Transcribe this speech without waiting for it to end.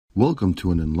Welcome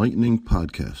to an enlightening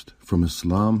podcast from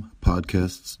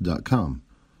IslamPodcasts.com.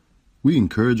 We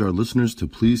encourage our listeners to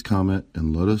please comment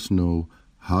and let us know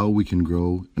how we can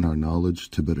grow in our knowledge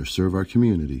to better serve our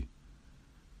community.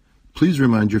 Please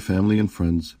remind your family and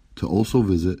friends to also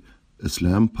visit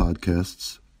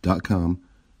IslamPodcasts.com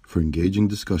for engaging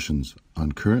discussions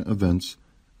on current events,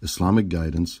 Islamic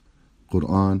guidance,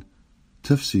 Quran,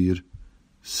 tafsir,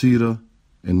 seerah,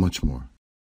 and much more.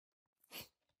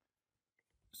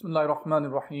 Bismillahir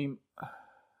Rahmanir Rahim.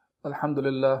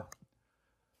 Alhamdulillah.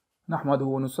 Nahmaduhu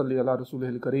wa nusalli ala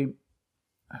rasulihil kareem.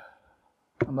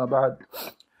 Amma ba'd.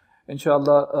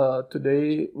 Inshallah,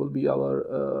 today will be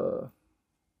our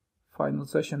final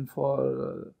session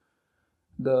for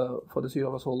the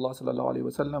Seerah of Rasulullah sallallahu alaihi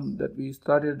wasallam that we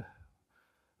started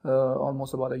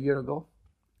almost about a year ago.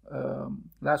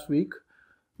 Last week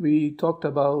we talked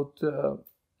about the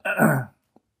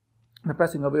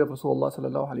passing away of Rasulullah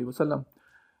sallallahu alaihi wasallam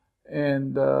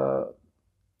and the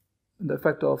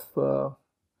effect of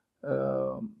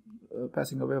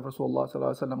passing away of Rasulullah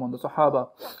sallallahu alaihi wasallam on the Sahaba.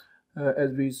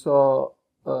 As we saw,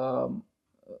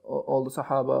 all the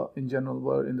Sahaba in general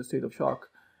were in the state of shock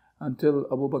until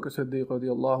Abu Bakr Siddiq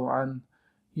radiallahu an,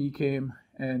 he came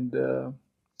and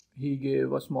he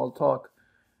gave a small talk,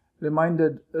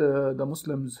 reminded the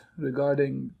Muslims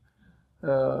regarding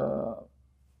Rasulullah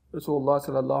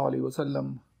sallallahu alaihi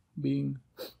wasallam being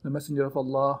the messenger of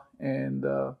Allah and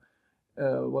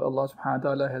what Allah subhanahu wa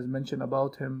ta'ala has mentioned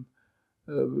about him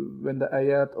when the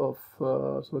ayat of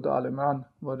Surah Al-Imran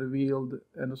were revealed,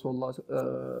 and Rasulullah,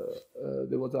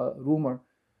 there was a rumor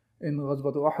in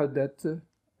Ghazwat Uhud that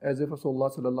as if Rasulullah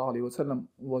sallallahu alaihi wasallam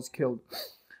was killed,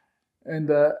 and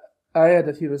the ayat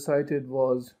that he recited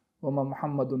was وَمَا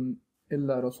مُحَمَّدٌ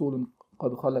إِلَّا رَسُولٌ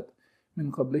قَدْ خَلَتْ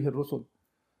مِنْ قَبْلِهِ الرُّسُلُ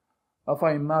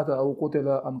أَفَإِنْ مَاتَ أَوْ قُتِلَ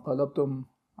أَنْقَلَبْتُمْ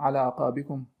عَلَى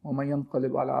عَقَابِكُمْ وَمَنْ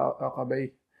يَنْقَلِبْ عَلَى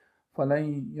عَقَبَيْهِ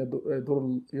فَلَنْ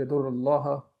يَضُرَّ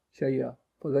اللَّهَ شَيْئًا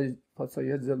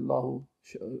فَسَيَجْزِي اللَّهُ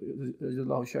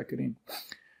الشَّاكِرِينَ.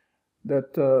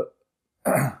 That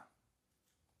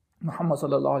Muhammad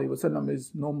sallallahu alaihi wasallam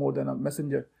is no more than a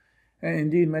messenger, and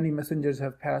indeed many messengers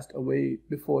have passed away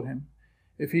before him.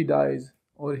 If he dies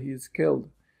or he is killed,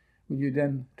 will you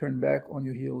then turn back on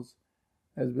your heels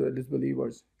as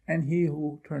disbelievers? And he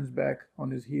who turns back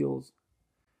on his heels,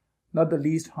 not the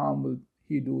least harm will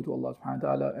he do to Allah subhanahu wa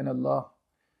ta'ala, and Allah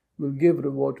will give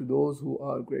reward to those who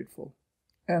are grateful.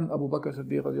 And Abu Bakr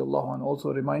Siddiq radiallahu anhu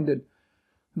also reminded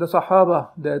the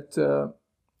Sahaba that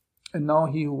and now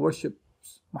he who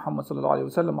worships Muhammad sallallahu alaihi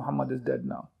wasallam, Muhammad is dead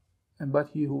now, but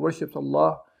he who worships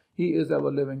Allah, he is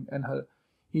ever living and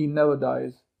he never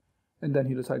dies. And then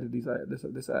he recited this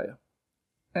ayah,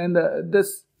 and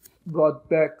this brought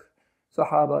back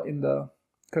Sahaba in the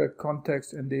correct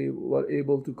context, and they were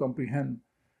able to comprehend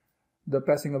the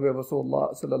passing away of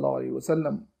Rasulullah sallallahu alaihi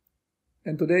wasallam.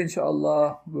 And today,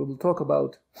 inshallah, we will talk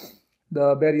about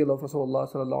the burial of Rasulullah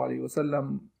sallallahu alaihi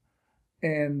wasallam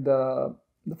and the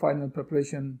final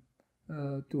preparation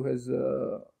to his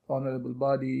honorable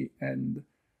body, and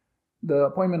the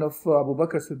appointment of Abu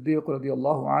Bakr Siddiq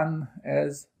radiallahu an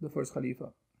as the first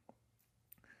Khalifa.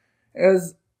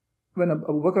 As when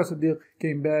Abu Bakr Siddiq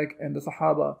came back and the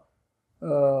Sahaba,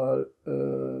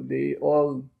 they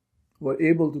all were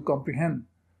able to comprehend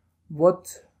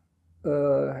what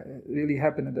really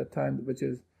happened at that time, which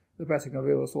is the passing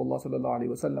away of Rasulullah sallallahu alaihi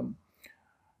wasallam.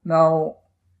 Now,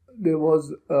 there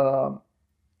was a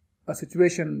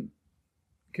situation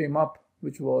came up,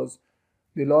 which was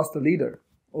they lost the leader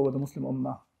over the Muslim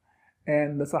Ummah,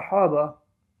 and the Sahaba,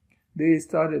 they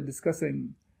started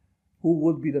discussing who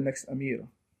would be the next Amir.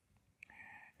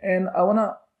 And I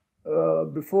wanna,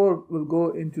 before we'll go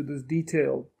into this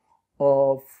detail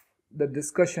of the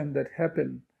discussion that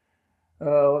happened, I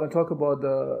want to talk about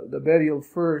the burial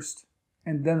first,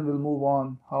 and then we'll move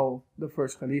on how the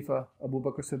first Khalifa, Abu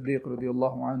Bakr Siddiq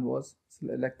radiallahu anhu, was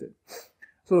elected.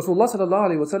 So Rasulullah sallallahu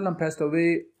alaihi wasallam passed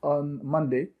away on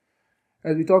Monday.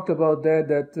 As we talked about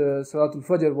that Salatul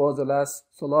Fajr was the last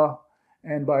Salah,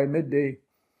 and by midday,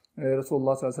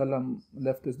 Rasulullah sallallahu alaihi wasallam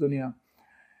left this dunya.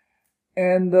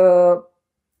 And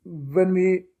when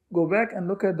we go back and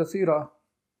look at the Seerah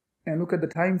and look at the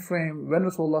time frame when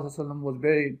Rasulullah sallallahu alaihi wasallam was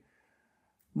buried,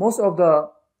 most of the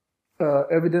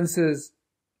evidences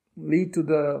lead in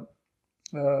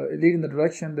the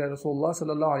direction that Rasulullah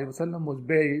sallallahu alaihi wasallam was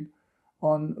buried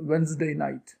on Wednesday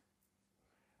night,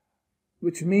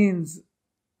 which means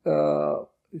so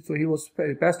he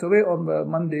passed away on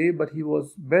Monday, but he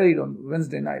was buried on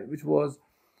Wednesday night, which was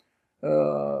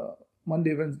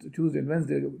Monday, Wednesday, Tuesday, and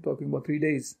Wednesday. We're talking about 3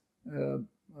 days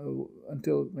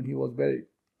until when he was buried.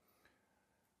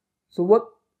 So what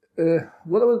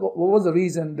what was the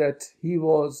reason that he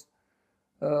was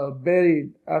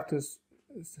buried after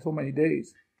so many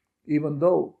days, even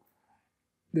though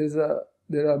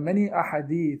there are many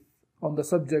ahadith on the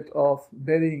subject of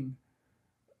burying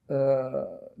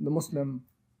the Muslim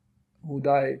who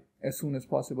die as soon as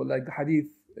possible, like the hadith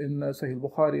in Sahih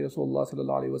Bukhari. Rasulullah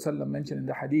sallallahu alaihi wasallam mentioned in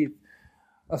the hadith,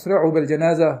 أسرعوا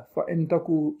بالجنازة فإن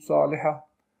تكو صالحة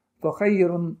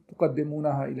فخير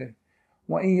تقدمونها إليه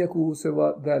وإن يكو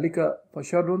سوى ذلك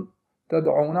فشر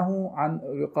تدعونه عن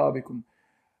رقابكم.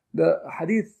 The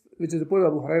hadith which is reported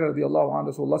by Abu Hurairah radiallahu anhu,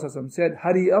 Rasulullah said,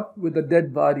 hurry up with the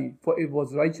dead body, for if it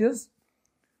was righteous,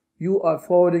 you are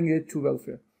forwarding it to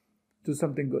welfare, to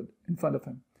something good in front of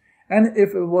him. And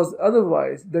if it was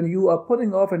otherwise, then you are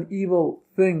putting off an evil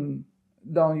thing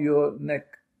down your neck.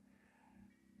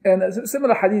 And a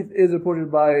similar hadith is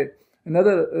reported by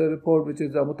another report, which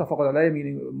is muttafaqun alayh,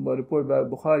 meaning reported by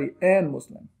Bukhari and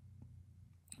Muslim,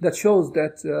 that shows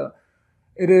that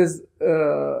it is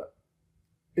the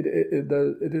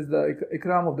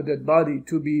ikram of the dead body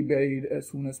to be buried as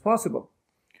soon as possible.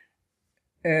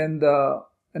 And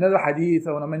another hadith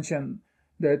I want to mention,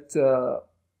 that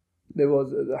there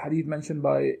was a hadith mentioned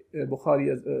by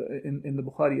Bukhari in the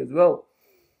Bukhari as well.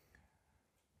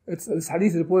 This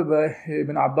hadith is reported by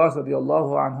Ibn Abbas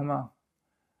radiallahu anhuma.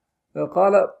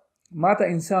 قال مات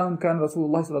إنسان كان رسول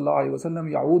الله صلى الله عليه وسلم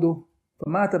يعوده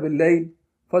فمات بالليل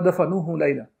فدفنوه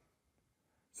ليلا.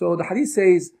 So the hadith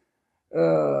says,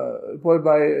 reported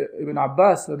by Ibn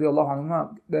Abbas radiallahu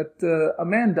anhuma, that a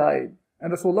man died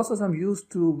and Rasulullah sallallahu alaihi wasallam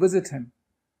used to visit him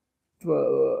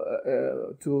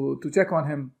to check on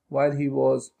him while he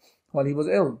was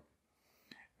ill,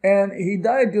 and he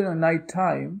died during the night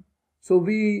time. So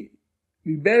we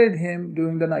buried him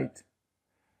during the night.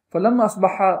 فلما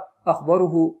أصبح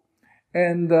أخبره,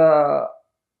 and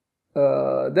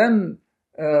then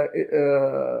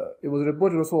it was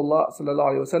reported to Rasulullah sallallahu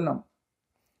alaihi wasallam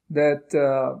that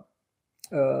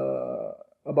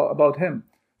about him.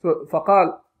 So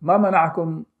فقال ما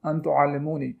منعكم أن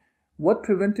تعلموني, what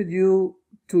prevented you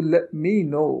to let me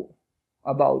know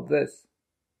about this?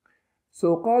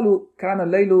 So قالوا كان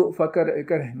الليل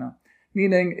فكرهنا,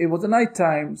 meaning it was a night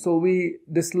time, so we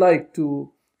disliked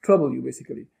to trouble you,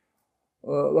 basically.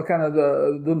 وكان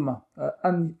ظلمة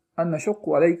أن نشق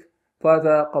عليك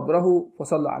فأتى قبره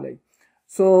فصلى عليه.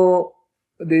 So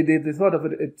they thought of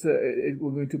it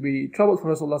was going to be trouble for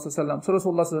Rasulullah sallallahu alaihi wasallam. So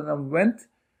Rasulullah sallallahu alaihi wasallam went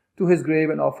to his grave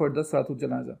and offered the Salatul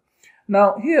Janazah.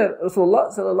 Now here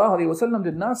Rasulullah sallallahu alaihi wasallam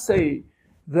did not say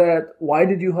that why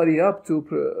did you hurry up to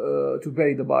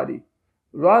bury the body.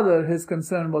 Rather, his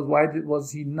concern was why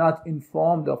was he not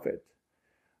informed of it.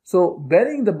 So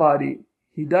burying the body,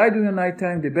 he died during the night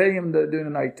time, they bury him during the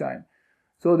night time.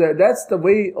 So that's the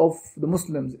way of the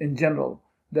Muslims in general,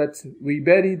 that we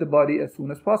bury the body as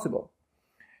soon as possible.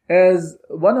 As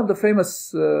one of the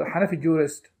famous Hanafi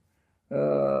jurists,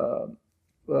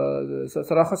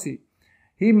 Seerah,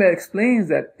 he explains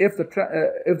that if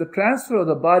the transfer of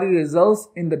the body results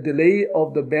in the delay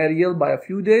of the burial by a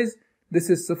few days, this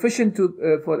is sufficient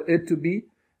for it to be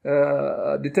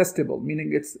detestable,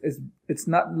 meaning it's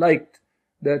not liked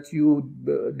that you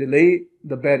delay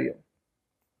the burial.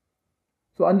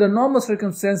 So under normal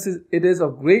circumstances, it is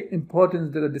of great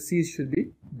importance that the deceased should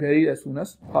be buried as soon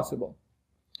as possible.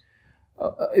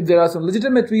 If there are some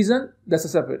legitimate reason, that's a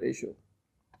separate issue.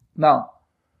 Now,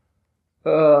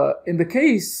 in the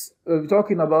case we're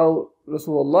talking about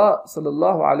Rasulullah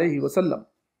sallallahu alaihi wasallam,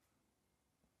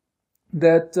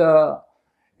 that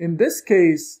in this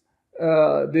case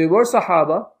there were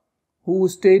Sahaba who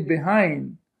stayed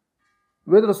behind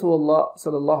with Rasulullah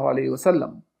sallallahu alaihi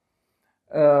wasallam.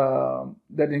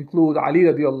 That include Ali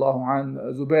radiallahu an,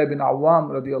 Zubair bin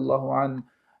Awam radiallahu an,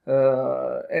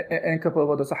 and a couple of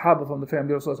other Sahaba from the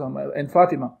family of Rasulullah, and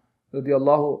Fatima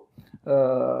radiallahu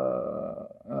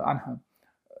anha.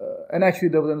 And actually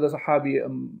there was another Sahabi,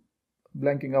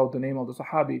 blanking out the name of the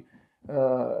Sahabi.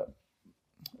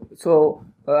 So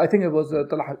I think it was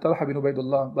Talha bin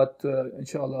Ubaidullah, but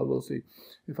inshallah we'll see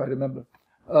if I remember.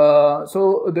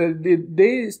 So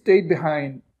they stayed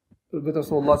behind with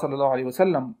Rasulullah sallallahu alaihi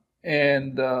wasallam,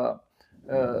 and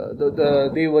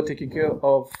they were taking care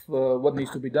of what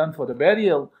needs to be done for the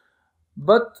burial,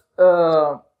 but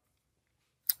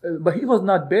he was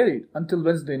not buried until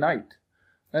Wednesday night.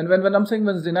 And when I'm saying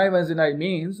Wednesday night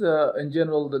means in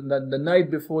general the night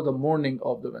before the morning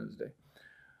of the Wednesday.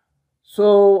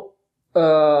 So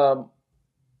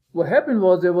what happened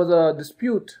was there was a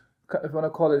dispute, if you want to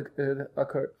call it,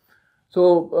 occurred.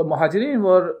 So Muhajirin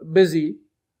were busy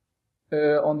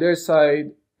on their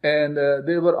side, and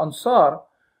they were Ansar.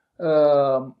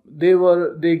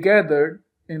 They gathered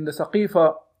in the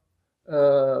Saqifa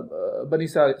Bani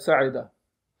Sa'ida.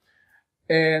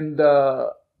 And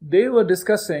they were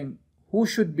discussing who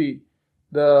should be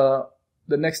the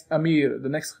next Amir, the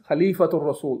next Khalifatul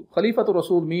Rasul. Khalifatul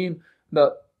Rasul mean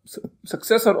the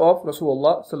successor of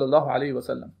Rasulullah sallallahu alaihi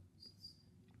wasallam.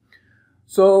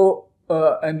 So,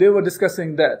 and they were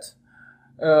discussing that.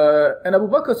 And Abu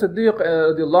Bakr Siddiq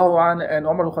radiallahu an and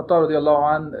Umar al-Khattab radiallahu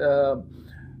an,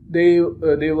 they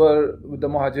were with the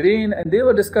Muhajirin, and they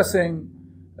were discussing,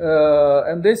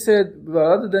 and they said,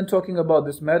 rather than talking about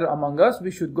this matter among us,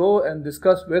 we should go and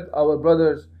discuss with our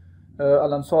brothers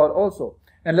Al-Ansar also.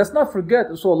 And let's not forget,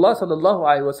 Rasulullah sallallahu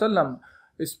alaihi wasallam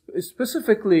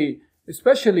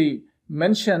especially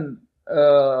mentioned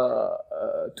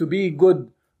to be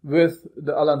good with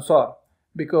the Al-Ansar,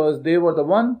 because they were the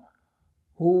one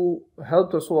who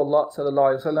helped Rasulullah sallallahu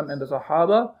alaihi wasallam and the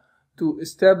Sahaba to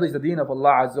establish the deen of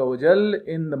Allah Azza wa Jal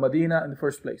in the Medina in the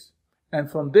first place. And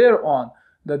from there on,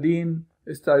 the deen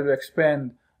started to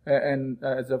expand, and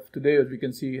as of today, as we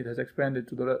can see, it has expanded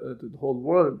to the whole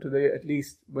world today, at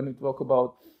least when we talk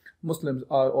about Muslims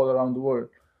are all around the world.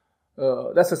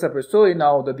 That's a separate story.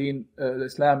 Now the deen,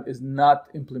 Islam is not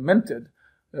implemented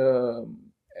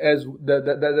as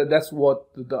that's what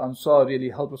the Ansar really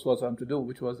helped Rasulullah to do,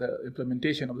 which was the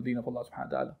implementation of the deen of Allah subhanahu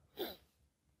wa ta'ala.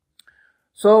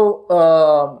 So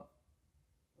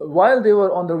while they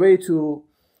were on their way to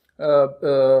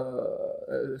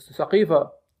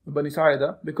Saqifa, Bani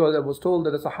Sa'ida, because I was told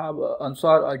that the Sahaba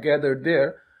Ansar are gathered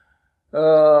there,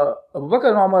 Abu Bakr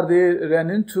and Umar, they ran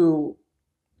into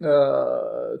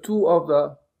two of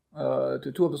the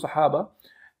Sahaba,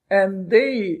 and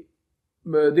they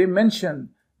mentioned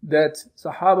that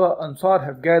Sahaba Ansar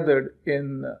have gathered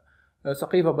in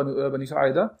Saqifa Bani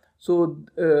Sa'ida, so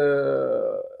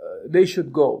they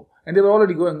should go. And they were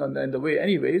already going on in the way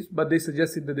anyways, but they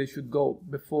suggested that they should go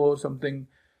before something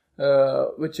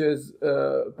which is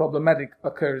problematic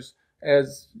occurs,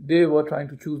 as they were trying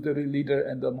to choose their leader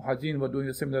and the Muhajirin were doing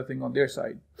a similar thing on their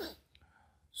side.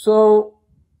 So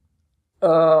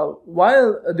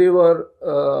while they were,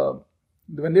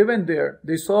 when they went there,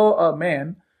 they saw a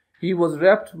man. He was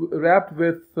wrapped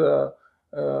with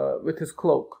his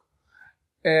cloak,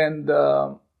 and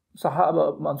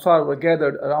Sahaba Ansar were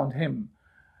gathered around him.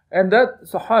 And that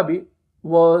Sahabi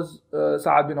was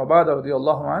Sa'ad bin Ubadah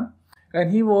radiallahu an,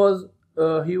 and he was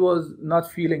not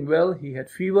feeling well. He had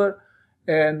fever,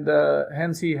 and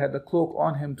hence he had the cloak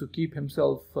on him to keep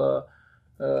himself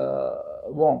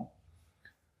warm.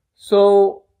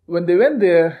 So when they went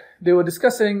there, they were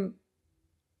discussing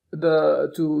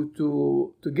to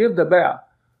give the bay'ah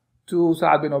to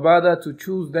Sa'ad bin Ubadah to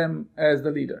choose them as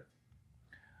the leader.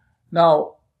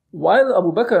 Now, while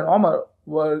Abu Bakr and Umar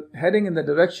were heading in the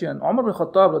direction, Umar bin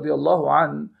Khattab radiallahu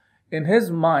an, in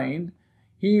his mind,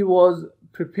 he was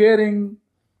preparing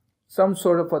some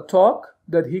sort of a talk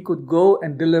that he could go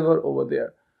and deliver over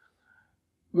there.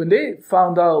 When they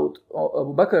found out,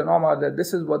 Abu Bakr and Umar, that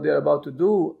this is what they're about to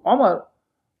do, Umar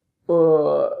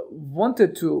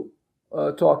wanted to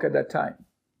talk at that time.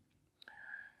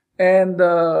 And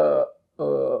Abu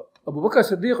Bakr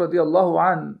Siddiq radiallahu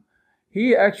an,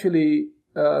 he actually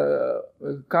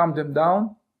calmed him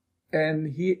down,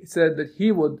 and he said that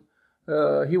he would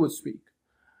speak.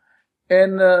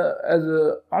 And as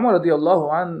Umar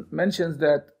radiallahu an mentions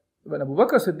that when Abu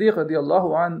Bakr Siddiq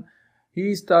radiallahu an,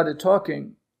 he started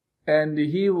talking, and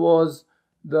he was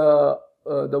the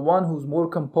one who's more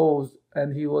composed,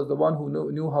 and he was the one who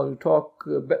knew how to talk,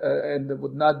 and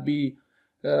would not be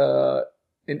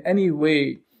in any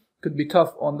way could be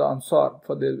tough on the Ansar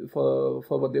for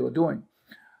what they were doing.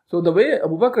 So the way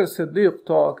Abu Bakr Siddiq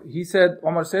talked,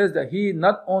 Umar says that he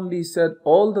not only said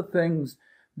all the things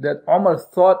that Umar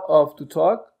thought of to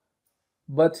talk,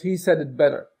 but he said it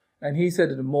better, and he said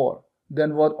it more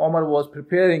than what Umar was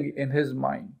preparing in his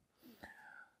mind.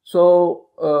 So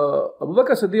Abu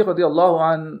Bakr Siddiq radiallahu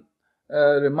an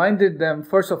reminded them,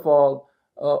 first of all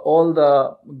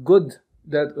the good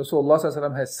that Rasulullah sallallahu alaihi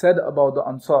wasallam has said about the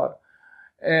Ansar,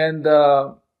 and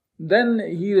then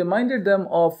he reminded them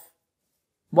of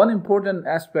one important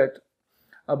aspect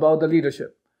about the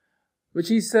leadership, which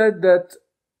he said that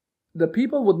the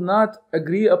people would not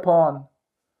agree upon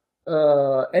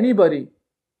anybody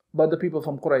but the people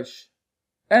from Quraysh.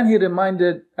 And he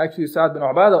reminded actually Sa'ad bin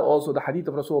Ubadah also the hadith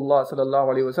of Rasulullah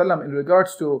sallallahu alaihi wasallam in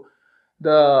regards to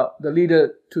the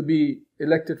leader to be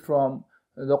elected from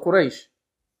the Quraysh.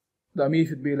 The Amir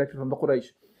should be elected from the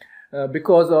Quraysh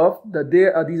because of that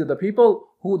these are the people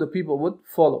who the people would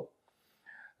follow.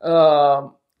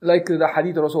 Like the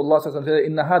hadith of Rasulullah sallallahu alaihi wasallam said,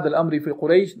 "Inna hadha al-amri fi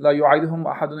Quraysh la yu'idhum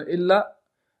ahadun illa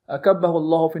akabbahu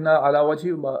Allah fi nar ala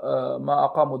wajhi ma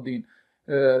aqamu ad-din."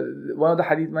 One of the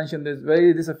hadith mentioned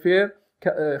this affair,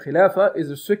 Khilafah is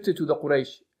restricted to the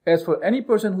Quraysh. As for any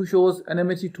person who shows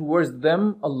enmity towards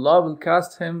them, Allah will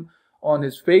cast him on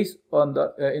his face in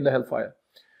the hellfire.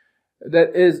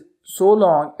 That is, so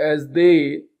long as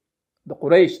the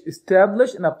Quraysh,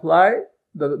 establish and apply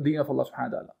the deen of Allah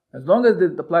subhanahu wa ta'ala. As long as they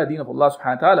apply the deen of Allah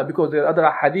subhanahu wa ta'ala, because there are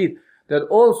other hadith that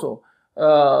also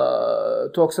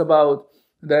talks about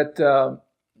that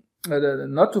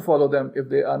not to follow them if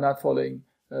they are not following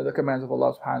the commands of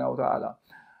Allah subhanahu wa ta'ala.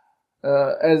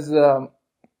 As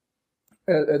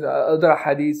other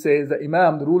hadith says, the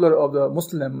Imam, the ruler of the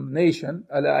Muslim nation,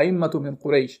 al-a'immatu min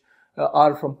Quraysh,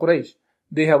 are from Quraysh.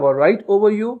 They have a right over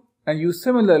you, and you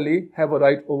similarly have a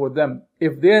right over them.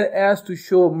 If they are asked to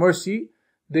show mercy,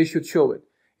 they should show it.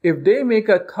 If they make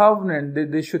a covenant,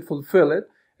 they should fulfill it.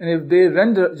 And if they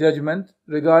render judgment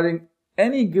regarding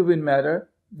any given matter,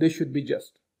 they should be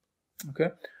just.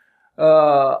 Okay?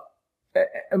 But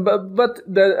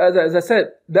as I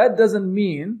said, that doesn't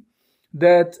mean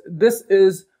that this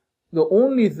is the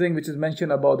only thing which is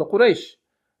mentioned about the Quraysh.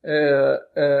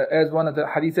 As one of the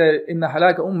hadith said, إِنَّ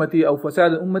حَلَاكَ أُمَّتِي أَوْ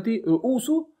فَسَادَ أُمَّتِي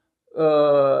رُؤُوسُ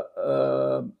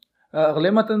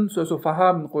أَغْلِمَةً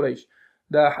سُفَهَا مِنْ قُرَيْشٍ.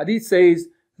 The hadith says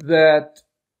that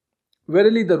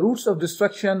verily the roots of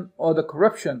destruction or the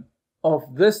corruption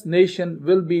of this nation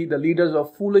will be the leaders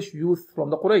of foolish youth from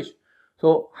the Quraysh.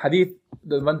 So hadith,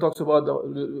 the one talks about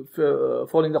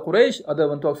following the Quraysh, other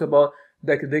one talks about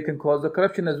that they can cause the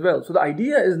corruption as well. So the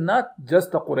idea is not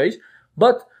just the Quraysh,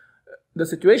 but the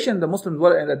situation the Muslims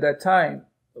were in at that time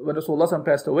when Rasulullah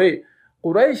passed away.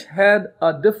 Quraysh had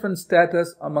a different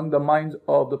status among the minds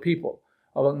of the people,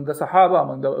 among the Sahaba,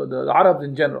 among the Arabs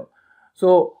in general.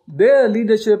 So their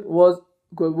leadership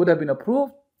would have been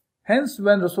approved. Hence,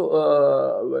 when Abu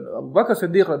Bakr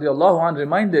Siddiq radiallahu anh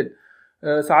reminded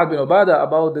Sa'ad bin Ubadah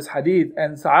about this hadith,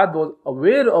 and Sa'ad was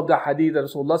aware of the hadith that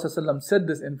Rasulullah said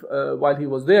this while he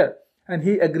was there, and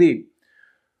he agreed.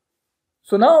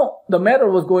 So now the matter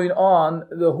was going on,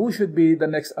 who should be the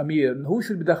next Amir, and who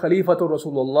should be the Khalifa to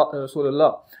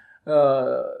Rasulullah.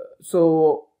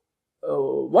 So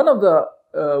one of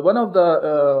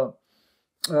the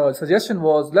suggestion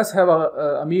was, let's have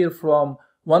a Amir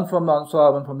one from the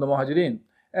Ansar, one from the Muhajirin.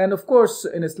 And of course,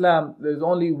 in Islam, there's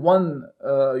only one.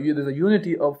 There's a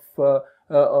unity of the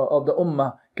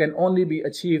Ummah can only be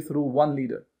achieved through one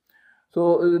leader.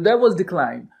 So that was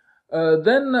declined.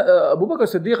 Then Abu Bakr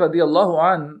Siddiq radiallahu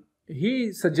an,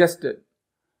 he suggested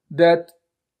that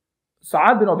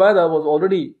Sa'ad bin Ubadah was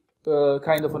already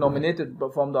kind of nominated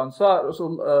from the Ansar.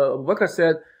 So Abu Bakr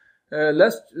said,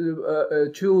 let's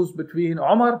choose between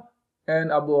Umar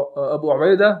and Abu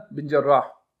Ubaidah bin Jarrah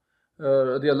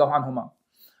radiallahu anhuma.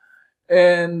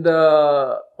 And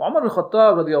Umar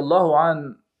al-Khattab radiallahu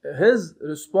an, his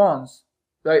response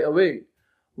right away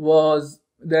was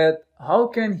that how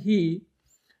can he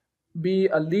be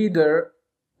a leader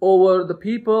over the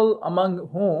people among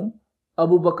whom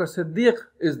Abu Bakr Siddiq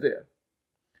is there?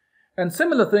 And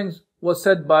similar things was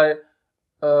said by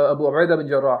Abu Ubaidah bin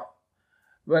Jarrah.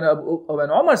 When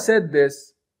Umar said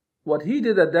this, what he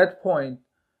did at that point,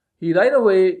 he right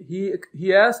away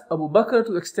he asked Abu Bakr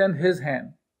to extend his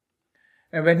hand.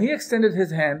 And when he extended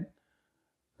his hand,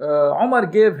 Umar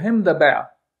gave him the bay'ah.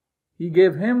 He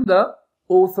gave him the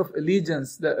oath of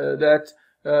allegiance,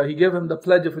 he gave him the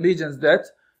pledge of allegiance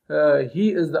that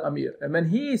he is the Amir. And when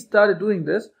he started doing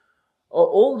this,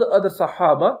 all the other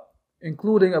Sahaba,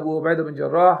 including Abu Ubaidah bin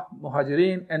Jarrah,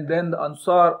 Muhajirin, and then the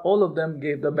Ansar, all of them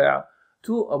gave the bay'ah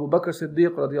to Abu Bakr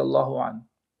Siddiq radiallahu anh.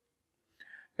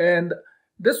 And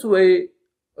this way,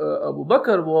 Abu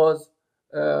Bakr was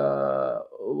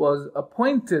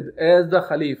appointed as the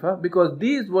Khalifa, because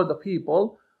these were the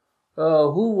people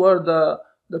who were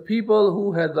the people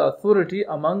who had the authority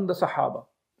among the Sahaba.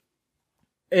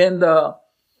 And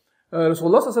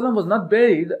Rasulullah was not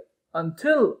buried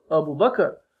until Abu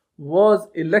Bakr was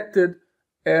elected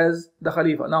as the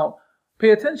Khalifa. Now,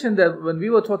 pay attention that when we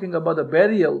were talking about the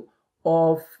burial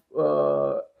of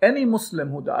any Muslim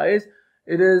who dies,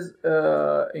 it is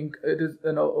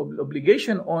an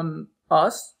obligation on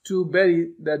us to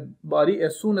bury that body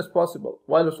as soon as possible.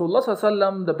 While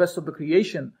Rasulullah, the best of the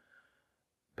creation,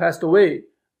 passed away,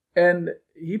 and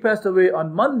he passed away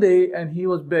on Monday and he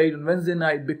was buried on Wednesday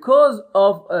night because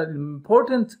of an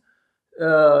important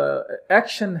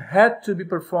action had to be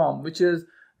performed, which is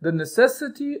the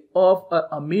necessity of an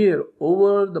Amir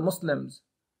over the Muslims.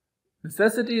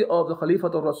 Necessity of the Khalifa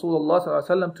of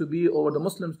Rasulullah to be over the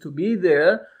Muslims, to be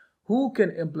there, who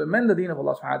can implement the deen of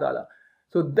Allah subhanahu wa ta'ala.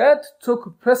 So that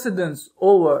took precedence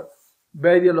over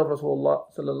burial of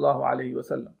Rasulullah sallallahu alayhi wa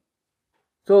sallam.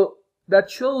 So that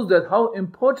shows that how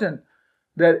important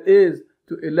that is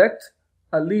to elect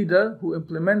a leader who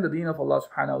implement the deen of Allah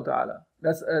subhanahu wa ta'ala.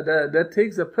 That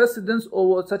takes the precedence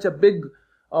over such a big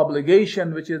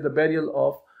obligation, which is the burial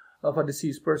of a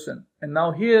deceased person. And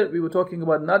now here we were talking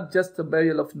about not just the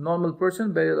burial of normal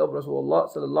person, burial of Rasulullah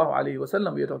sallallahu alaihi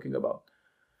wasallam we are talking about.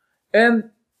 And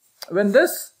when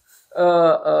this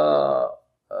after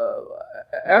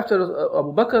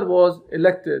Abu Bakr was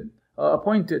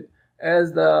appointed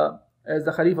as the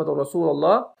Khalifa of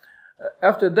Rasulullah,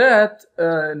 after that,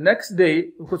 next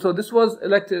day, so this was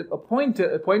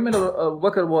appointment of Abu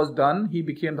Bakr was done, he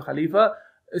became the Khalifa.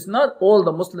 It's not all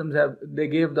the Muslims they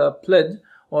gave the pledge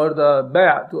or the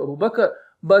bay'ah to Abu Bakr,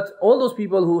 but all those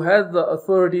people who had the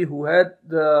authority, who had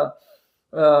the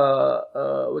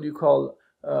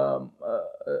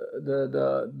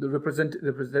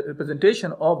the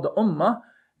representation of the Ummah,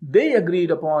 they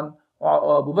agreed upon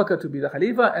Abu Bakr to be the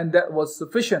Khalifa, and that was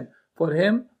sufficient for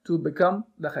him to become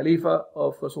the Khalifa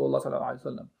of Rasulullah sallallahu alaihi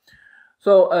wasallam.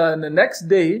 So the next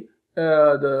day,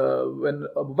 when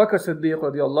Abu Bakr Siddiq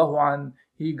radiallahu anh,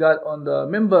 he got on the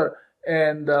minbar,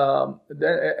 and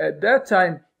at that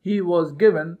time he was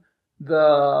given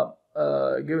the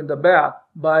bay'ah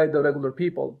by the regular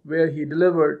people, where he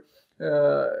delivered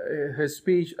his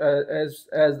speech as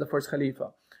the first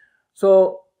Khalifa.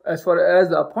 So as far as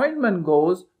the appointment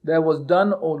goes, that was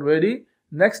done already.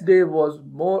 Next day was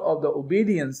more of the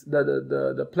obedience,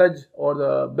 the pledge or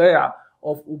the bay'ah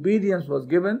of obedience was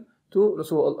given to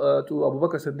Abu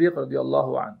Bakr Siddiq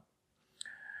radiallahu anh.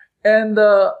 And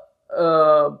the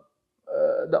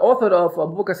author of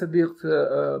Abu Bakr Siddiq's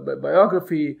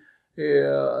biography,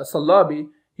 Salabi,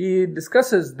 he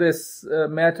discusses this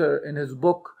matter in his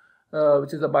book,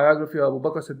 which is a biography of Abu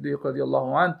Bakr Siddiq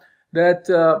radiallahu anh, that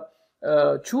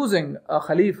choosing a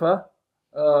Khalifa,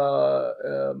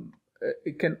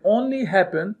 it can only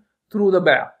happen through the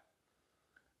bay'ah.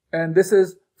 And this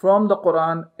is from the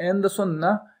Quran and the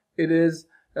Sunnah. It is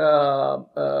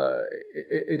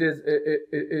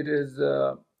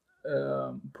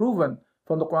proven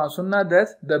from the Quran and Sunnah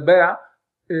that the bay'ah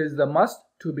is the must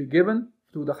to be given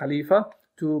to the Khalifa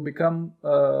to become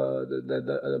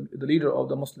the leader of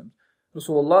the Muslims.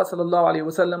 Rasulullah sallallahu alaihi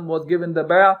wasallam was given the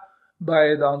bay'ah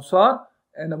by the Ansar,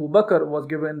 and Abu Bakr was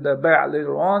given the bay'ah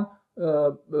later on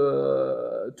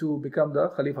to become the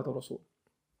Khalifa of Rasul.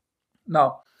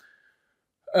 Now,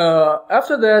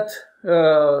 after that,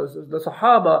 the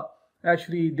Sahaba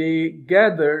actually they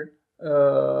gathered to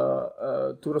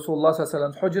Rasulullah sallallahu alaihi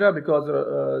wasallam's hujra, because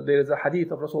there is a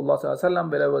hadith of Rasulullah sallallahu alaihi wasallam,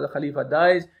 wherever the Khalifa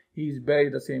dies, he is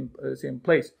buried the same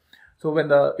place. So when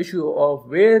the issue of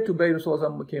where to bury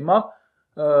Rasulullah came up,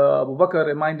 Abu Bakr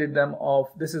reminded them of,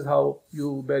 this is how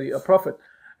you bury a prophet.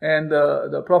 And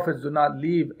the prophets do not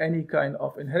leave any kind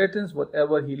of inheritance.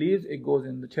 Whatever he leaves, it goes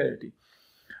in the charity.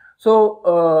 So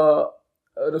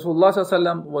Rasulullah sallallahu alaihi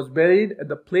wasallam was buried at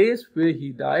the place where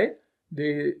he died.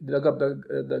 They dug up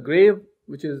the grave,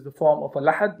 which is the form of a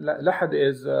lahad. Lahad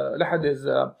is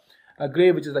a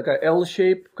grave which is like a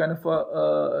L-shaped kind of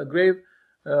a grave,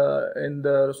 and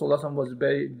Rasulullah sallallahu alaihi wasallam was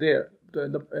buried there.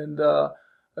 The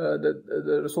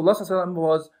Rasulullah sallallahu alaihi wasallam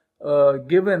was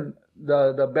given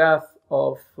the bath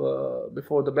of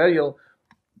before the burial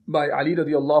by Ali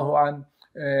radiallahu anh,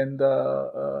 and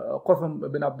Qutham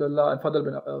bin Abdullah and Fadl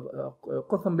bin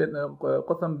Qutham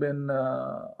bin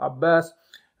Abbas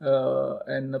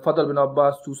and Fadl bin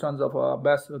Abbas, two sons of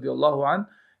Abbas radiallahu anh,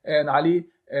 and Ali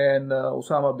and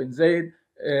Usama bin Zayd,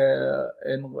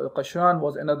 and Qashran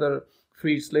was another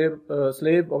freed slave of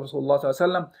Rasulullah sallallahu alaihi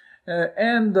wasallam,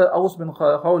 and Aus bin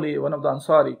Khawli, one of the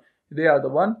Ansari. They are the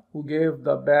one who gave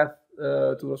the bath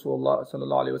to Rasulullah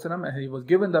sallallahu alaihi wasallam, and he was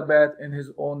given the bath in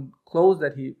his own clothes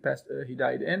that he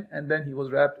died in, and then he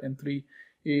was wrapped in three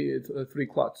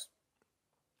cloths.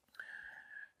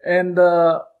 And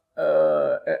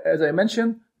as I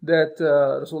mentioned, that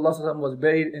Rasulullah sallallahu alaihi wasallam was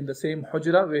buried in the same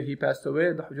hujra where he passed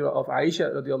away, the hujra of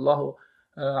Aisha radiallahu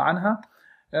anha.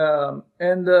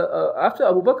 And after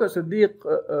Abu Bakr Siddiq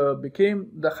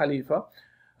became the Khalifa,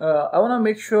 I want to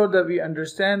make sure that we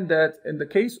understand that in the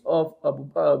case of Abu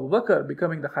Bakr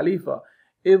becoming the Khalifa,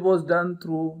 it was done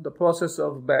through the process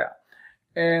of bay'ah.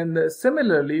 And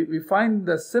similarly, we find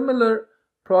the similar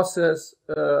process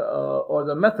or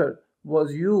the method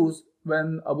was used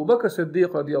when Abu Bakr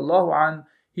Siddiq radiallahu anh,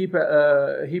 he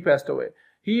passed away.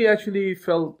 He actually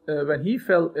felt, when he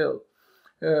fell ill,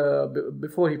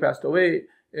 before he passed away,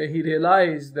 he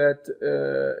realized that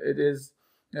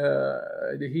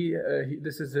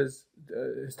this is his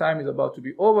time is about to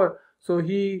be over. So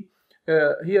he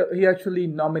actually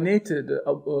nominated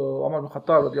Umar bin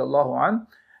Khattab radiallahu anh,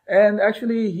 And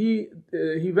actually, he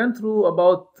went through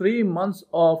about 3 months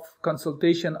of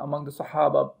consultation among the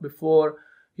Sahaba before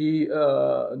he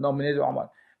nominated Umar.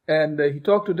 And he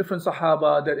talked to different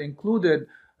Sahaba that included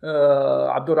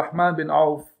Abdurrahman bin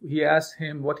Auf. He asked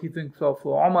him what he thinks of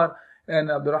Umar, and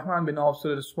Abdurrahman bin Auf's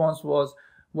response was,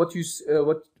 what you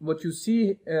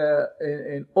see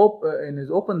in his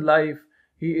open life,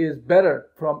 he is better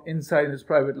from inside his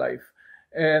private life.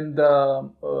 And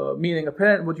meaning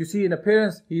apparent, what you see in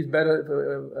appearance, he's better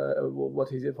what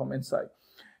he did from inside.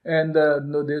 And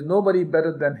there's nobody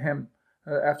better than him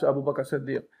after Abu Bakr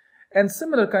Siddiq. And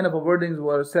similar kind of wordings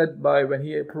were said by when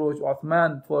he approached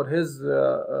Uthman for his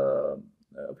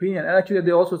opinion. And actually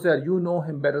they also said, you know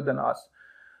him better than us.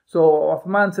 So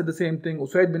Uthman said the same thing.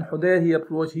 Usayd bin Hudayr, he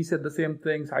approached, he said the same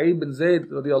thing. Sa'id bin Zayd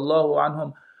radiallahu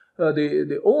anhum,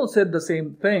 they all said the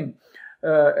same thing.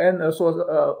 And so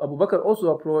Abu Bakr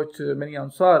also approached many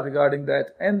Ansar regarding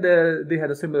that, and they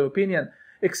had a similar opinion,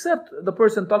 except the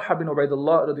person Talha bin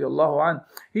Ubaidullah radiallahu anh.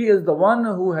 He is the one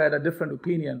who had a different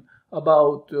opinion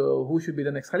about who should be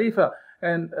the next Khalifa.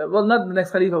 And well, not the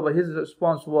next Khalifa, but his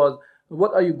response was,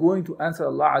 what are you going to answer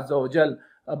Allah Azza wa Jal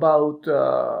about,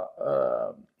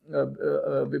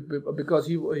 because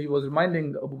he was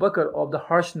reminding Abu Bakr of the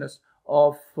harshness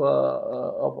of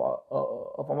Umar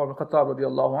bin Khattab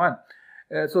radiallahu anh.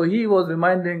 So he was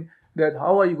reminding that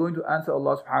how are you going to answer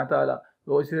Allah subhanahu wa ta'ala?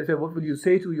 So he said, what will you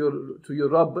say to your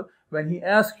Rabb when he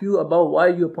asks you about why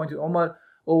you appointed Umar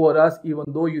over us, even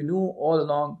though you knew all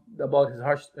along about his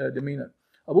harsh demeanor?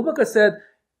 Abu Bakr said,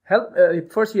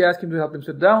 first he asked him to help him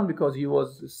sit down because he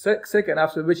was sick, and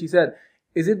after which he said,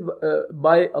 is it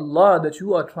by Allah that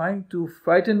you are trying to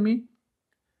frighten me?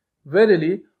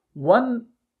 Verily, one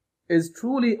is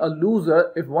truly a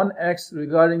loser if one acts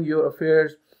regarding your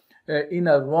affairs in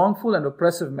a wrongful and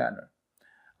oppressive manner.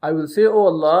 I will say, O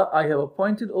Allah, I have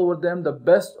appointed over them the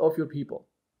best of your people.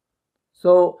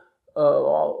 So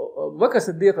Bakr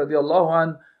Siddiq radiallahu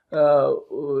anh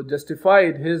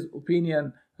justified his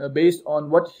opinion based on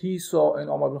what he saw in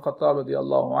Umar bin Khattab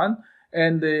radiallahu anh,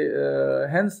 and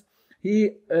hence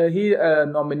he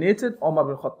nominated Umar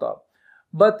bin Khattab.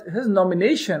 But his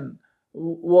nomination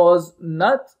was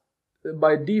not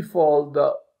by default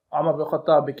the Umar bin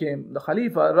Khattab became the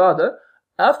Khalifa. Rather,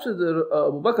 after the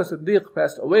Abu Bakr Siddiq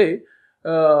passed away,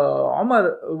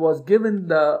 Umar was given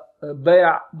the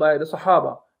bay'ah by the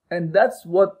Sahaba, and that's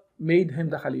what made him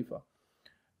the Khalifa.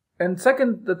 And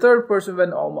second, the third person,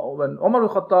 when Umar bin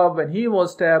Khattab, when he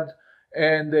was stabbed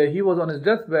and he was on his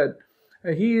deathbed,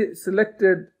 he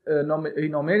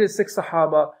nominated 6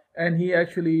 Sahaba, and he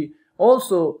actually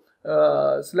also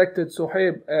selected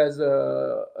Suhaib as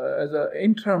an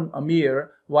interim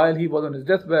Amir while he was on his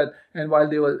deathbed and while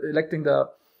they were electing the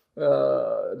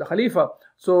Khalifa.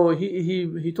 So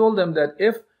he told them that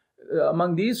if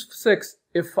among these 6,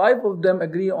 if 5 of them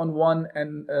agree on one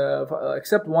and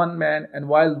accept one man, and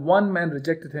while one man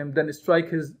rejected him, then strike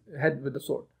his head with the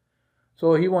sword.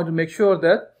 So he wanted to make sure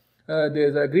that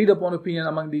there's an agreed upon opinion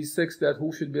among these 6 that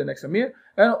who should be the next Amir.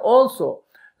 And also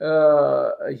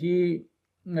he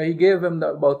gave him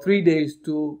about 3 days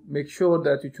to make sure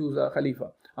that you choose a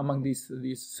Khalifa among these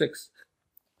 6.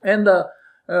 And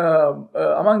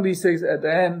among these 6, at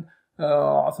the end,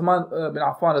 Uthman bin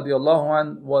Affan radiallahu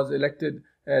anh was elected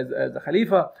as the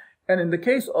Khalifa. And in the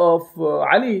case of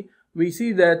Ali, we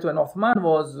see that when Uthman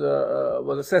was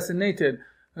assassinated,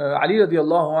 Ali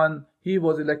radiallahu anh, he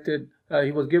was elected,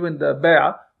 he was given the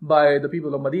bay'ah by the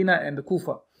people of Medina and the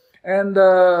Kufa. And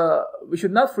we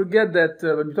should not forget that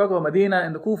when we talk about Medina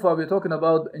and the Kufa, we're talking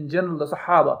about in general the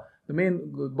Sahaba, the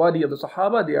main body of the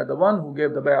Sahaba. They are the one who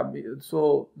gave the bay'ah.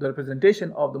 So the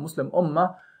representation of the Muslim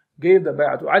Ummah gave the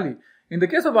bay'ah to Ali. In the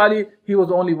case of Ali, he was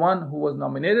the only one who was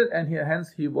nominated, and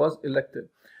hence he was elected.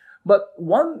 But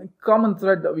one common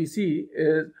thread that we see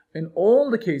is in all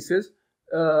the cases,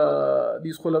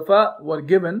 these Khulafa were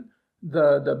given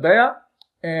the bay'ah,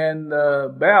 and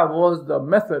bay'ah was the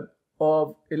method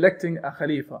of electing a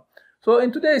Khalifa. So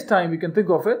in today's time, we can think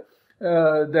of it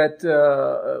that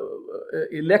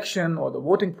election or the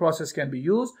voting process can be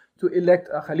used to elect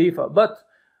a Khalifa. But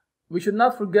we should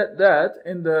not forget that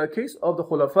in the case of the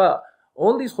Khulafa,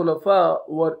 all these Khulafa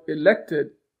were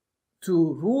elected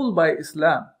to rule by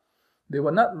Islam. They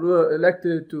were not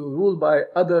elected to rule by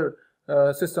other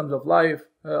systems of life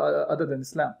other than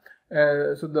Islam.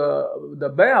 So the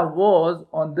bay'ah was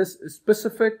on this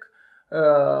specific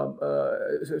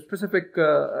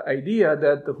idea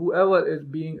that whoever is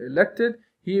being elected,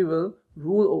 he will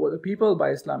rule over the people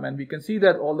by Islam. And we can see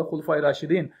that all the Khulafai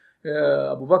Rashidin,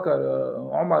 Abu Bakr,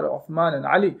 Umar, Uthman and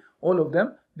Ali, all of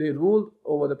them, they ruled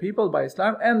over the people by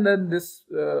Islam. And then this,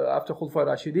 after Khulafa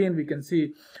Rashidin, we can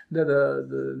see that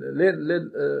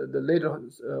the later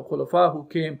Khulafa who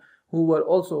came, who were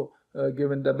also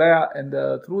given the bay'ah, and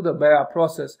through the bay'ah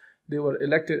process, they were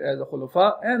elected as a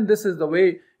Khulafa. And this is the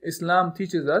way Islam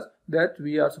teaches us that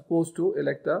we are supposed to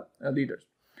elect the leaders.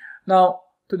 Now,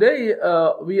 today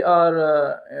we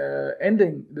are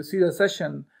ending the Seerah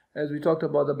session, as we talked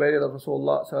about the burial of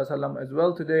Rasulullah sallallahu alaihi wasallam as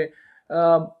well today.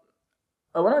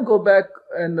 I want to go back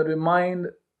and remind,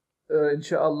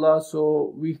 inshallah,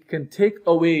 so we can take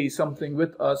away something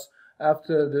with us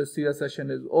after the Seerah session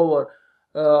is over.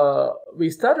 We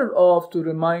started off to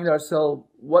remind ourselves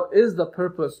what is the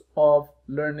purpose of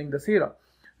learning the Seerah.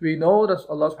 We know that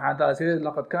Allah subhanahu wa ta'ala says,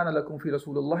 لَقَدْ كَانَ لَكُمْ فِي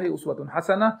رَسُولِ اللَّهِ أُسْوَةٌ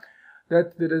حَسَنَةٌ,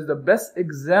 that there is the best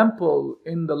example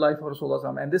in the life of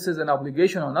Rasulullah, and this is an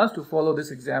obligation on us to follow this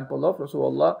example of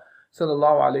Rasulullah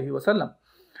sallallahu alaihi wasallam.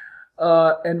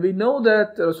 And we know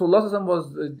that Rasulullah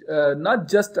was not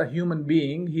just a human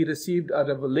being, he received a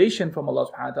revelation from Allah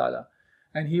subhanahu wa ta'ala,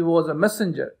 and he was a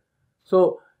messenger.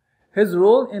 So his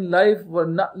role in life were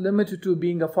not limited to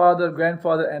being a father,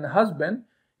 grandfather, and husband.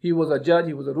 He was a judge,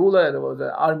 he was a ruler, he was an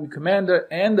army commander,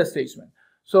 and a statesman.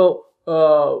 So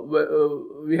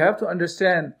we have to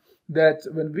understand that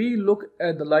when we look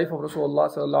at the life of Rasulullah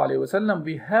sallallahu alaihi wasallam,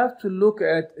 we have to look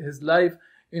at his life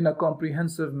in a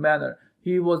comprehensive manner.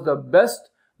 He was the best,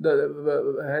 he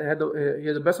had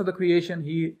the best of the creation.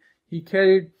 He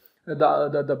carried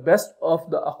the best of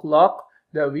the akhlaq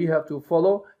that we have to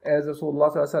follow, as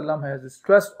Rasulullah sallallahu alaihi wasallam has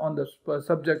stressed on the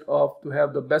subject of to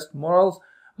have the best morals.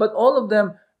 But all of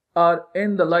them are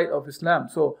in the light of Islam.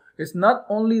 So it's not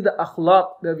only the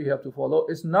akhlaq that we have to follow.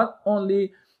 It's not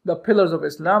only the pillars of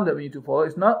Islam that we need to follow.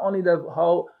 It's not only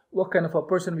what kind of a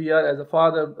person we are as a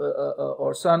father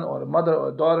or son or a mother or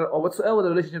a daughter or whatsoever the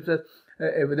relationship is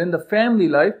within the family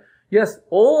life. Yes,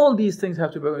 all these things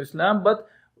have to be in Islam, but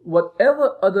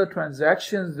whatever other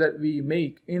transactions that we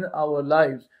make in our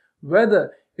lives,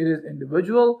 whether it is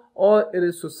individual or it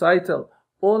is societal,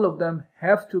 all of them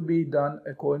have to be done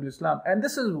according to Islam. And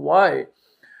this is why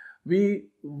we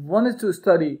wanted to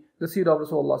study the Seerah of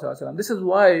Rasulullah sallallahu alaihi wasallam. This is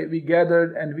why we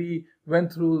gathered and we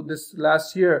went through this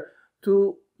last year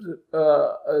to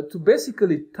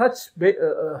basically touch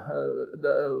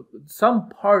some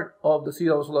part of the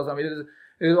Seerah of Rasulullah sallallahu alaihi wasallam.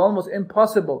 It is almost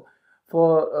impossible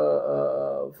for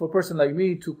a person like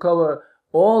me to cover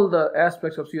all the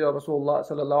aspects of Seerah of Rasulullah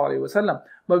sallallahu alaihi wasallam.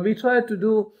 But we try to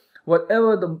do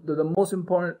whatever the most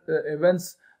important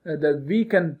events that we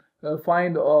can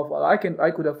find of, I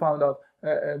could have found out,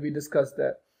 we discussed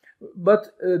that. But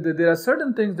there are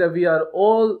certain things that we are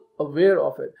all aware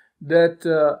of it,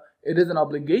 that it is an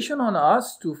obligation on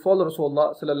us to follow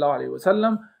Rasulullah sallallahu alaihi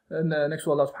wasallam next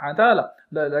to Allah subhanahu wa ta'ala.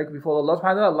 Like we follow Allah subhanahu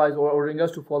wa ta'ala, Allah is ordering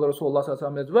us to follow Rasulullah sallallahu alaihi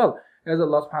wasallam as well. As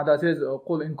Allah subhanahu wa ta'ala says,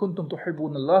 قُلْ إِن كُنْتُمْ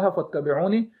تُحِبُّونَ اللَّهَ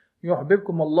فَاتَّبِعُونِي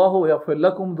يُحْبِبْكُمُ اللَّهُ وَيَغْفِرْ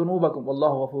لَكُمْ ذُنُوبَكُمْ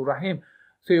وَاللَّهُ غَفُورٌ رَحِيمٌ.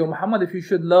 Say, O Muhammad, if you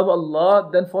should love Allah,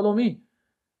 then follow me.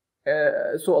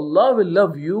 So Allah will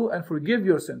love you and forgive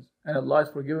your sins. And Allah is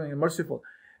forgiving and merciful.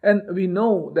 And we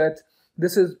know that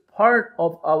this is part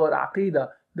of our aqidah,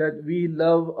 that we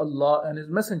love Allah and His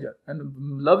Messenger. And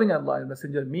loving Allah and His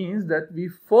Messenger means that we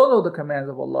follow the commands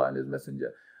of Allah and His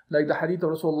Messenger. Like the hadith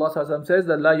of Rasulullah says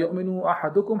that لا يؤمن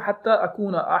أحدكم حتى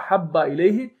أكون أحب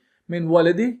إليه من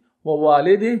ولده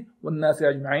ووالده والناس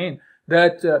أجمعين.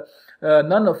 That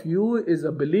none of you is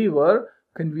a believer,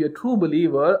 can be a true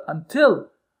believer, until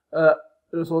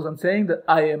Rasulullah saying that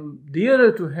I am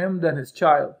dearer to him than his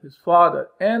child, his father,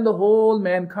 and the whole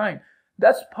mankind.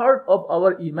 That's part of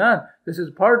our iman. This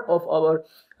is part of our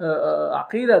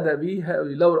aqidah, that we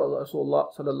love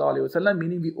Rasulullah sallallahu alaihi wasallam,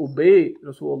 meaning we obey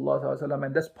Rasulullah sallallahu alaihi wasallam,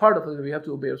 and that's part of it. We have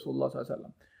to obey Rasulullah sallallahu alaihi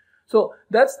wasallam. So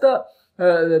that's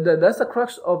the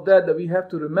crux of that we have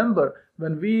to remember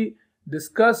when we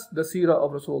discuss the Seerah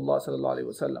of Rasulullah sallallahu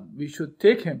alaihi wasallam. We should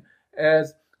take him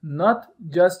as not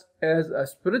just as a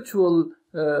spiritual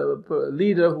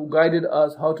leader who guided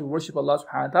us how to worship Allah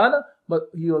subhanahu wa ta'ala, but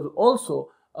he was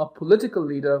also a political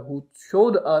leader who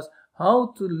showed us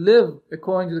how to live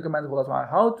according to the commands of Allah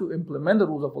subhanahu wa ta'ala, how to implement the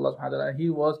rules of Allah subhanahu wa ta'ala. And he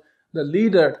was the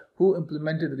leader who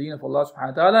implemented the deen of Allah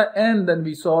subhanahu wa ta'ala. And then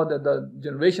we saw that the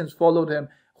generations followed him,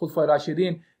 Khulafa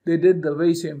Rashidin, they did the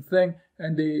very same thing,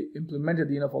 and they implemented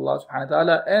the deen of Allah subhanahu wa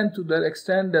ta'ala. And to that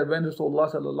extent that when Rasulullah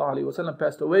sallallahu alaihi wasallam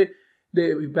passed away,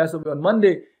 he passed away on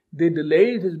Monday, they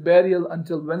delayed his burial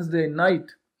until Wednesday night,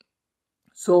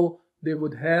 so they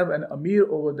would have an Amir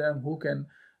over them who can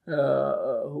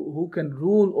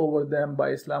rule over them by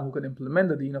Islam, who can implement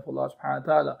the deen of Allah subhanahu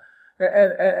wa ta'ala.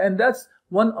 And that's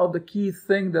one of the key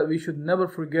things that we should never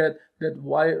forget, that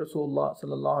why Rasulullah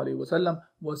sallallahu alaihi wasallam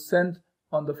was sent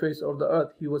on the face of the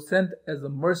earth. He was sent as a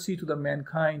mercy to the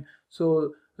mankind.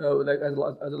 So like as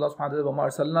Allah subhanahu wa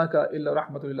ta'ala,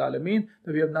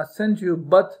 that we have not sent you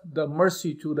but the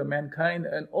mercy to the mankind,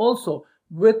 and also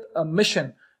with a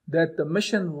mission, that the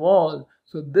mission was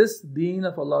so this deen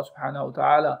of Allah subhanahu wa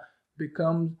ta'ala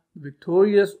becomes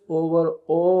victorious over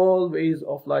all ways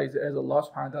of life, as Allah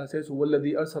subhanahu wa ta'ala says,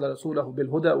 وَالَّذِي أَرْسَلَ رَسُولَهُ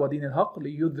بِالْهُدَى وَدِينِ الْحَقِّ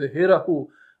لِيُظْهِرَهُ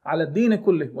عَلَى الدِّينِ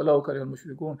كُلِّهِ وَلَوْ كَرِهَ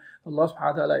الْمُشْرِكُونَ. Allah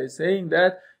subhanahu wa ta'ala is saying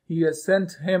that He has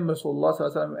sent him, Rasulullah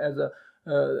sallallahu alaihi wasallam, as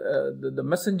the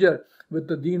messenger with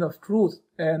the deen of truth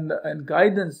and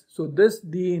guidance. So this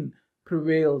deen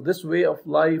prevails, this way of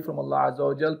life from Allah Azza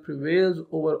wa Jal prevails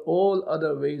over all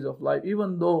other ways of life,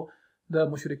 even though the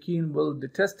mushrikeen will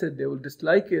detest it, they will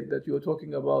dislike it, that you are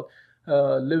talking about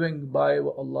living by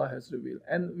what Allah has revealed.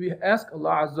 And we ask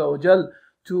Allah Azza wa Jal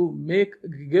to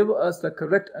give us the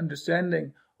correct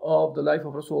understanding of the life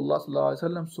of Rasulullah sallallahu alaihi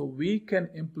wasallam, so we can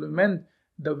implement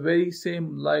the very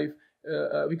same life,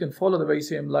 we can follow the very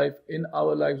same life in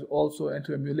our lives also, and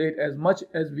to emulate as much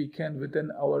as we can within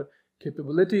our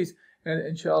capabilities. And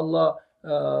inshallah,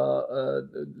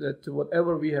 that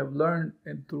whatever we have learned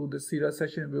through the Seerah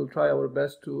session, we will try our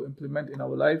best to implement in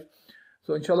our lives.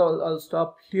 So inshallah, I'll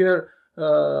stop here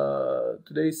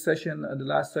today's session and the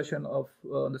last session of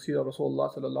the Seerah of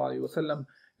Rasulullah sallallahu alaihi wasallam.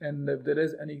 And if there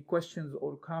is any questions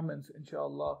or comments,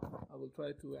 inshallah, I will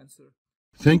try to answer.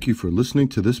 Thank you for listening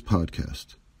to this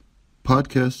podcast.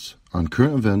 Podcasts on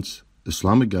current events,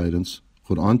 Islamic guidance,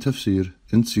 Quran tafsir,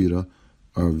 and Seerah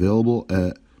are available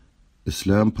at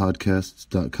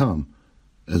islampodcasts.com,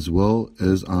 as well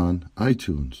as on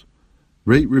iTunes.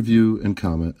 Rate, review, and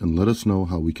comment, and let us know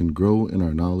how we can grow in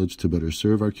our knowledge to better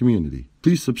serve our community.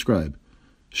 Please subscribe,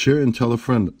 share, and tell a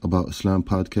friend about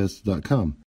islampodcasts.com.